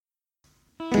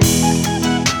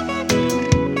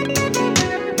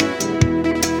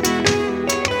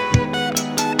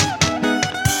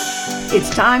It's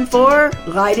time for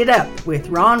Light It Up with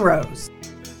Ron Rose.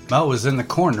 Mo is in the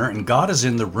corner and God is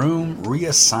in the room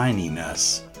reassigning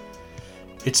us.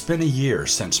 It's been a year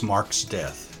since Mark's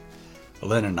death.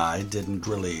 Lynn and I didn't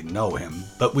really know him,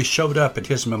 but we showed up at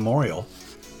his memorial.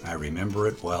 I remember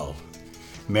it well.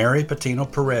 Mary Patino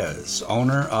Perez,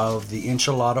 owner of the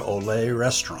Enchilada Ole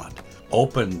restaurant,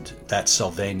 opened that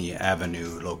Sylvania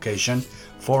Avenue location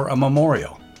for a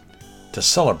memorial to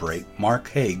celebrate Mark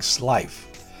Haig's life,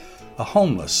 a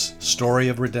homeless story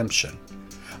of redemption.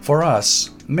 For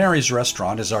us, Mary's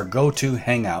restaurant is our go-to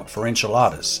hangout for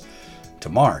enchiladas. To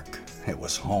Mark, it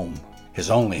was home, his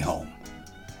only home.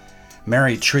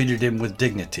 Mary treated him with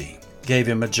dignity, gave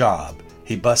him a job.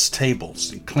 He bussed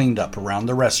tables and cleaned up around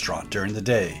the restaurant during the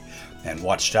day and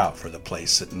watched out for the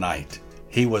place at night.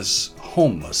 He was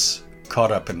homeless,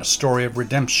 caught up in a story of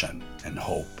redemption and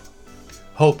hope.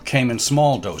 Hope came in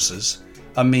small doses: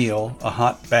 a meal, a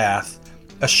hot bath,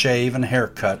 a shave and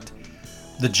haircut.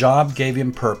 The job gave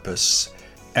him purpose,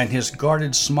 and his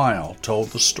guarded smile told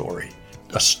the story.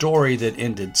 A story that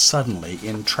ended suddenly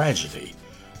in tragedy.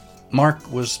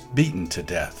 Mark was beaten to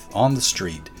death on the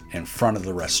street in front of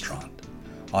the restaurant.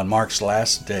 On Mark's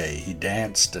last day, he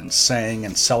danced and sang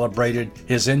and celebrated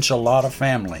his enchilada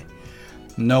family.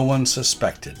 No one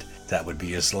suspected that would be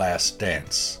his last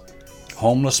dance.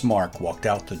 Homeless Mark walked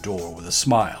out the door with a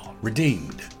smile,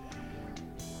 redeemed.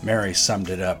 Mary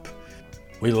summed it up.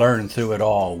 We learned through it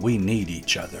all we need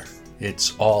each other.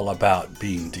 It's all about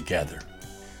being together.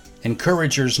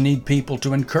 Encouragers need people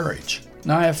to encourage.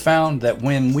 Now, I have found that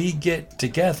when we get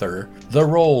together, the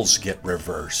roles get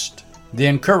reversed. The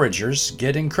encouragers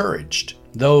get encouraged.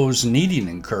 Those needing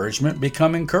encouragement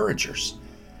become encouragers.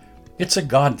 It's a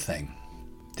God thing.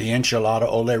 The Enchilada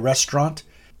Ole restaurant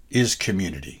is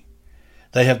community.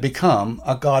 They have become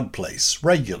a God place.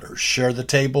 Regulars share the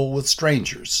table with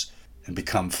strangers and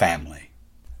become family.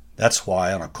 That's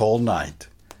why on a cold night,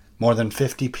 more than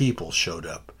 50 people showed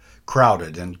up,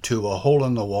 crowded into a hole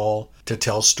in the wall to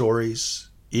tell stories,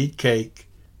 eat cake,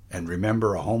 and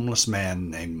remember a homeless man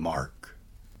named Mark.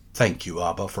 Thank you,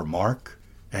 Abba, for Mark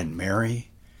and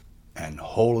Mary and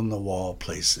hole-in-the-wall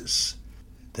places.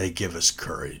 They give us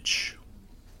courage.